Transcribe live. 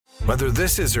Whether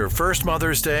this is her first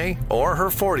Mother's Day or her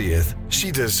 40th, she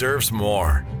deserves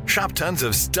more. Shop tons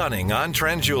of stunning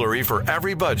on-trend jewelry for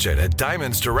every budget at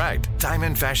Diamonds Direct.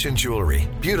 Diamond fashion jewelry,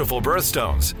 beautiful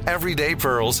birthstones, everyday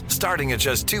pearls starting at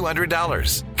just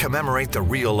 $200. Commemorate the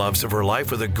real loves of her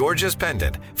life with a gorgeous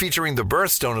pendant featuring the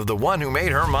birthstone of the one who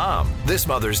made her mom. This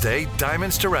Mother's Day,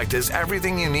 Diamonds Direct is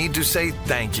everything you need to say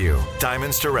thank you.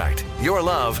 Diamonds Direct. Your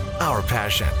love, our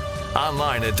passion.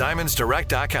 Online at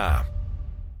diamondsdirect.com.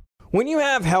 When you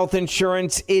have health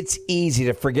insurance, it's easy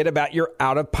to forget about your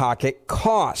out-of-pocket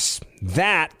costs.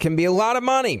 That can be a lot of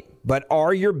money, but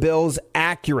are your bills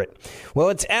accurate? Well,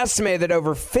 it's estimated that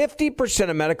over 50%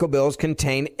 of medical bills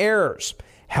contain errors.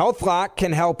 HealthLock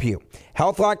can help you.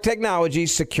 HealthLock technology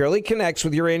securely connects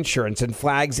with your insurance and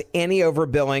flags any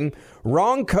overbilling,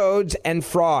 wrong codes, and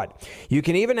fraud. You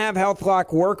can even have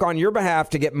HealthLock work on your behalf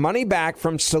to get money back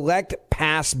from select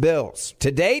past bills. To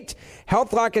date,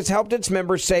 HealthLock has helped its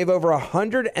members save over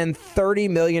 $130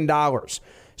 million.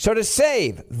 So to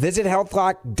save, visit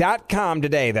healthlock.com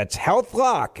today. That's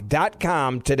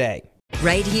healthlock.com today.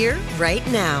 Right here, right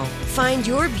now. Find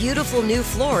your beautiful new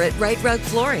floor at Right Rug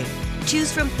Flooring.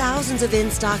 Choose from thousands of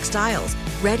in-stock styles,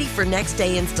 ready for next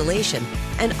day installation,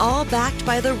 and all backed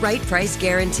by the right price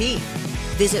guarantee.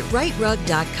 Visit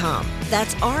rightrug.com.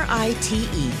 That's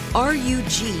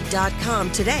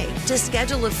RITERUG.com today to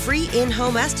schedule a free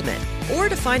in-home estimate or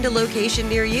to find a location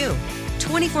near you.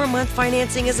 24-month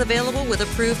financing is available with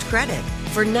approved credit.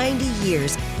 For 90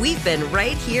 years, we've been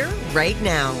right here, right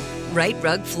now. Right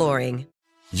Rug Flooring.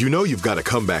 You know you've got a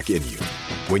comeback in you.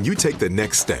 When you take the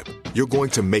next step, you're going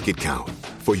to make it count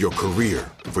for your career,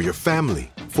 for your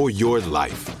family, for your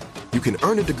life. You can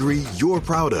earn a degree you're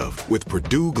proud of with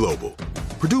Purdue Global.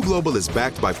 Purdue Global is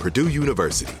backed by Purdue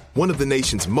University, one of the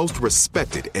nation's most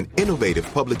respected and innovative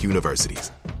public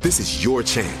universities. This is your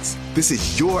chance. This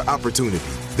is your opportunity.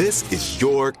 This is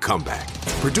your comeback.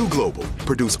 Purdue Global,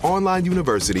 Purdue's online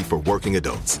university for working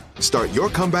adults. Start your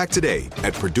comeback today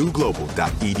at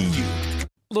purdueglobal.edu.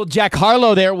 Little Jack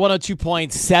Harlow there,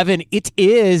 102.7. It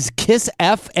is Kiss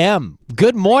FM.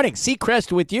 Good morning.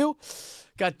 Seacrest with you.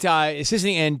 Got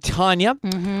Sissy and Tanya.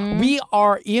 Mm-hmm.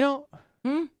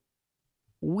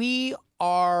 We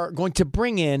are going to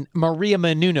bring in Maria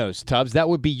Menounos, Tubbs. That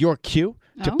would be your cue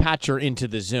to patch her into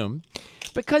the Zoom.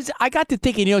 Because I got to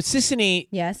thinking, Sissy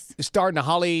starred in a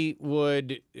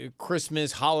Hollywood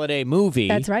Christmas holiday movie.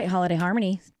 That's right, Holiday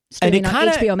Harmony. And Streaming on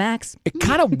HBO Max. It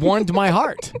kind of warmed my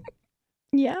heart.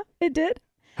 Yeah, it did.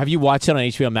 Have you watched it on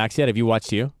HBO Max yet? Have you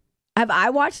watched you? Have I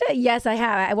watched it? Yes, I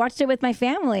have. I watched it with my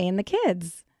family and the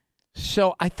kids.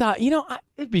 So I thought,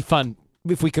 it'd be fun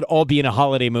if we could all be in a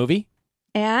holiday movie.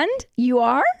 And you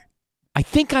are? I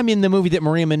think I'm in the movie that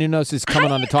Maria Menounos is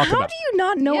coming on to talk about. How do you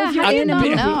not know if you're in a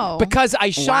movie? Because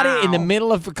I shot it in the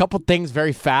middle of a couple things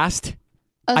very fast.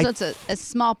 Oh, so it's a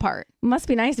small part. Must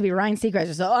be nice to be Ryan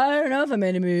Seacrest. So I don't know if I'm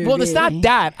in a movie. Well, it's not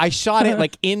that. I shot it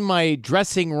like in my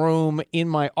dressing room, in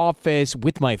my office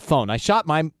with my phone. I shot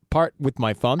my part with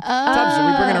my phone. Tubbs,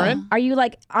 are we bringing her in? Are you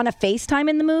like on a FaceTime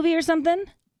in the movie or something?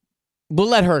 We'll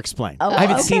let her explain. I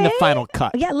haven't seen the final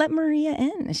cut. Yeah, let Maria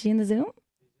in. Is she in the Zoom?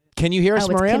 Can you hear us,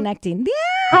 Maria? It's connecting.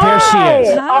 Yeah. There she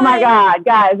is. Hi. Oh my God,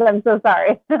 guys, I'm so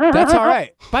sorry. That's all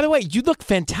right. By the way, you look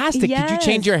fantastic. Yes. Did you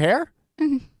change your hair?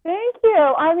 Thank you.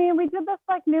 I mean, we did this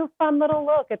new fun little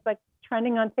look. It's like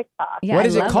trending on TikTok. Yeah, what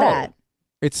is it called? That.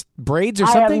 It's braids or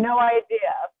something? I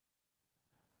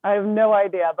have no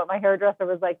idea. But my hairdresser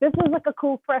was like, this is like a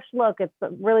cool, fresh look. It's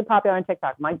really popular on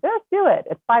TikTok. I'm like, let's do it.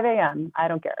 It's 5 a.m. I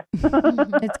don't care.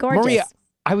 It's gorgeous. Maria,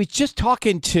 I was just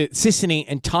talking to Sissy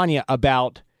and Tanya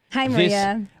about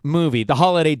this movie, The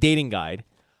Holiday Dating Guide.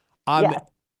 Yes.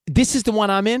 This is the one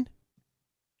I'm in?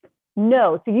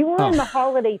 No, so you were in the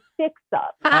Holiday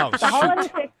Fix-Up. Oh, the Holiday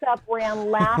Fix-Up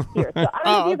ran last year. So I don't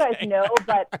know if you guys know,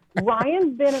 but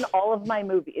Ryan's been in all of my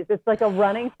movies. It's like a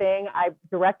running thing. I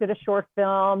directed a short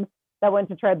film that went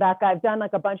to Tribeca. I've done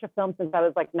like a bunch of films since I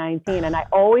was like 19, and I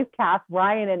always cast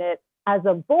Ryan in it as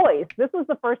a voice. This was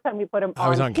the first time we put him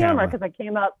on camera because I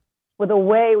came up with a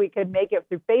way we could make it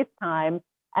through FaceTime.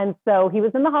 And so he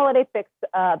was in the Holiday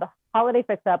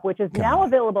Fix-Up, which is now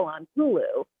available on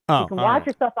Hulu. You can watch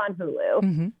yourself on Hulu.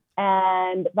 Mm-hmm.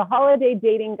 And the Holiday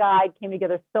Dating Guide came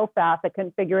together so fast. I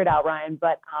couldn't figure it out, Ryan.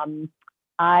 But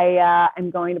I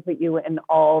am going to put you in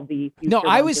all the future No,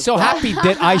 I was so happy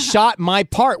that I shot my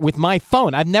part with my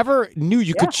phone. I never knew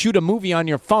you could shoot a movie on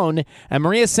your phone. And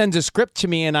Maria sends a script to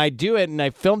me, and I do it, and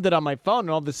I filmed it on my phone, and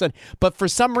all of a sudden. But for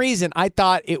some reason, I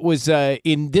thought it was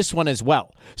in this one as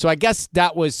well. So I guess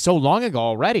that was so long ago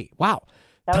already. Wow.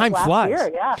 That Time was last flies.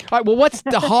 year, yeah. All right, well, what's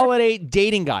the Holiday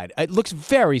Dating Guide? It looks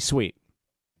very sweet.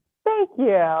 Thank you.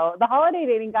 The Holiday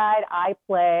Dating Guide, I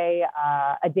play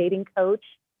a dating coach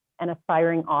and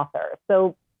aspiring author.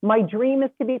 So my dream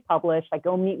is to be published. I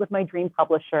go meet with my dream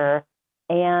publisher,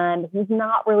 and he's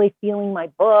not really feeling my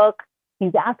book.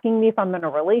 He's asking me if I'm in a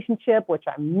relationship, which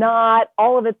I'm not.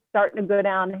 All of it's starting to go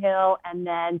downhill. And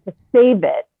then to save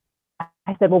it,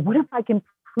 I said, well, what if I can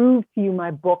prove to you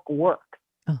my book works?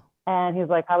 Oh. And he's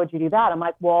like, how would you do that? I'm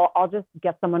like, well, I'll just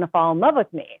get someone to fall in love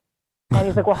with me. And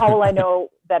he's like, well, how will I know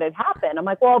that it happened? I'm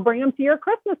like, well, I'll bring him to your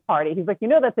Christmas party. He's like,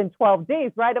 that's in 12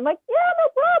 days, right? I'm like, yeah, no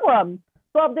problem.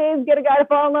 12 days, get a guy to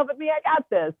fall in love with me. I got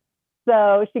this.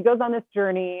 So she goes on this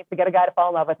journey to get a guy to fall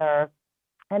in love with her.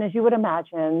 And as you would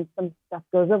imagine, some stuff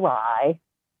goes awry.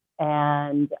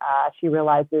 And she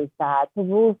realizes that the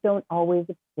rules don't always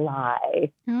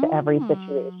apply to every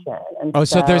situation. And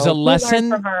so there's a lesson?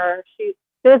 From her.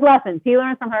 There's lessons. He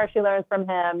learns from her. She learns from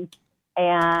him.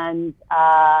 And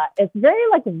it's very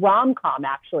like rom-com,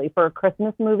 actually, for a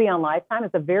Christmas movie on Lifetime.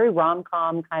 It's a very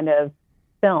rom-com kind of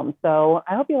film. So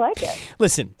I hope you like it.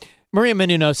 Listen, Maria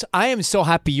Menounos, I am so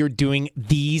happy you're doing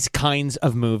these kinds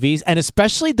of movies, and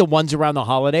especially the ones around the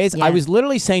holidays. Yeah. I was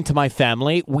literally saying to my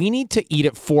family, we need to eat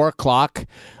at 4 o'clock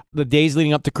the days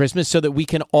leading up to Christmas so that we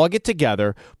can all get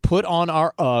together, put on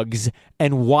our Uggs,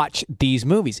 and watch these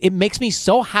movies. It makes me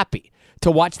so happy to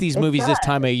watch these movies this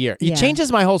time of year. It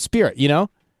changes my whole spirit, You know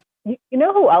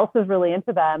who else is really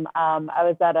into them? I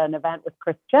was at an event with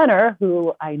Kris Jenner,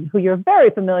 who you're very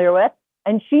familiar with,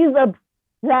 and she's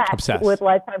obsessed with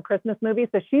Lifetime Christmas movies,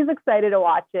 so she's excited to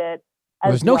watch it.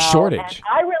 There's no shortage. And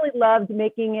I really loved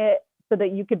making it so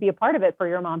that you could be a part of it for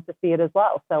your mom to see it as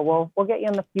well. So we'll get you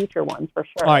in the future ones for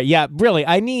sure. All right, yeah, really.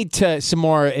 I need some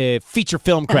more feature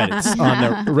film credits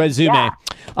on the resume. Yeah.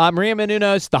 Maria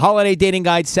Menounos, The Holiday Dating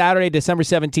Guide, Saturday, December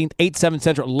 17th, 8, 7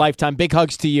 Central, Lifetime. Big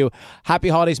hugs to you. Happy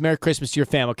holidays, Merry Christmas to your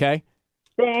fam, okay?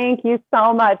 Thank you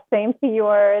so much. Same to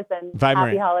yours, and Bye, happy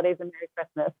Maria. holidays and Merry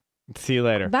Christmas. See you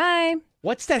later. Bye.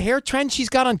 What's that hair trend she's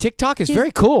got on TikTok? It's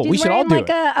very cool. We should all do it.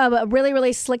 A really,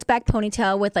 really slicked back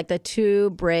ponytail with like the 2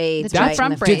 braids. The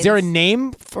front braids. Is there a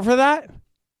name for that?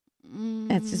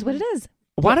 That's just what it is.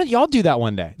 Why don't y'all do that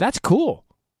one day? That's cool.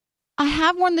 I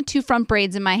have worn the 2 front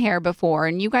braids in my hair before,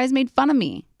 and you guys made fun of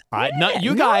me. I never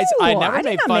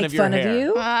made fun of your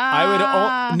hair.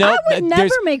 I would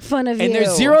never make fun of you. And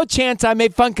there's zero chance I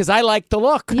made fun because I like the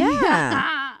look.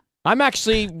 Yeah. I'm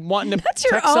actually wanting to text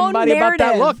somebody narrative.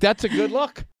 about that look. That's a good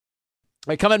look. All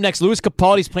right, coming up next, Louis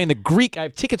Capaldi's playing the Greek. I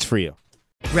have tickets for you.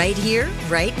 Right here,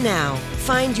 right now.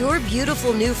 Find your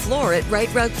beautiful new floor at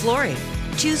Right Rug Flooring.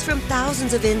 Choose from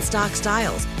thousands of in-stock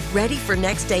styles, ready for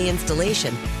next day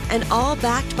installation, and all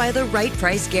backed by the right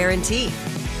price guarantee.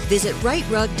 Visit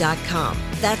rightrug.com.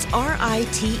 That's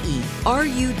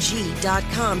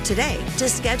RITERUG.com today to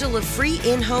schedule a free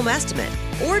in-home estimate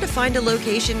or to find a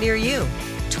location near you.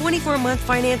 24-month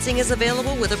financing is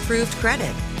available with approved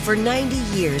credit. For 90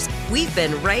 years, we've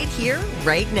been right here,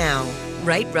 right now.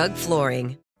 Right Rug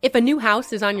Flooring. If a new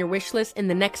house is on your wish list in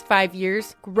the next 5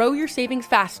 years, grow your savings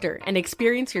faster and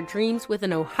experience your dreams with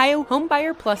an Ohio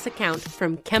Homebuyer Plus account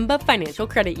from Kemba Financial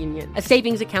Credit Union. A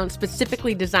savings account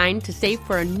specifically designed to save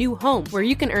for a new home where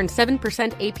you can earn 7%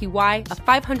 APY,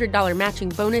 a $500 matching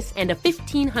bonus, and a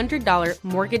 $1,500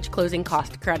 mortgage closing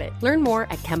cost credit. Learn more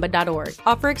at Kemba.org.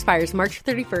 Offer expires March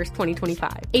 31st,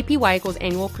 2025. APY equals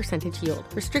annual percentage yield.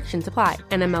 Restrictions apply.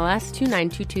 NMLS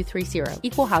 292230.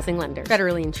 Equal housing lender.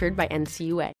 Federally insured by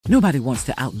NCUA. Nobody wants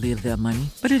to outlive their money,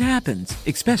 but it happens,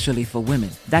 especially for women.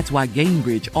 That's why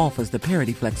Gainbridge offers the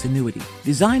Parity Flex annuity,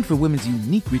 designed for women's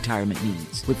unique retirement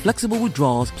needs, with flexible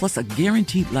withdrawals plus a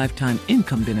guaranteed lifetime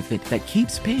income benefit that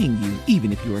keeps paying you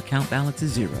even if your account balance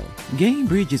is zero.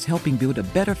 Gainbridge is helping build a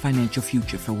better financial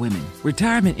future for women.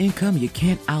 Retirement income you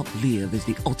can't outlive is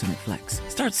the ultimate flex.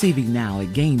 Start saving now at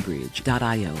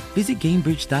Gainbridge.io. Visit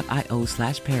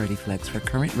Gainbridge.io/ParityFlex for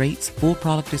current rates, full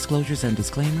product disclosures and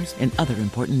disclaimers, and other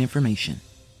important information.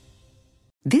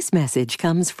 This message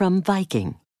comes from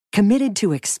Viking, committed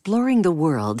to exploring the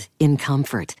world in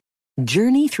comfort.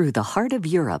 Journey through the heart of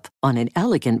Europe on an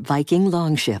elegant Viking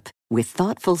longship with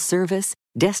thoughtful service,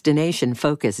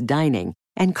 destination-focused dining,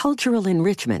 and cultural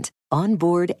enrichment on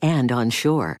board and on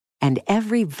shore. And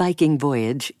every Viking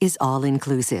voyage is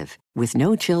all-inclusive, with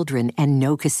no children and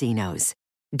no casinos.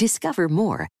 Discover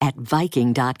more at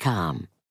Viking.com.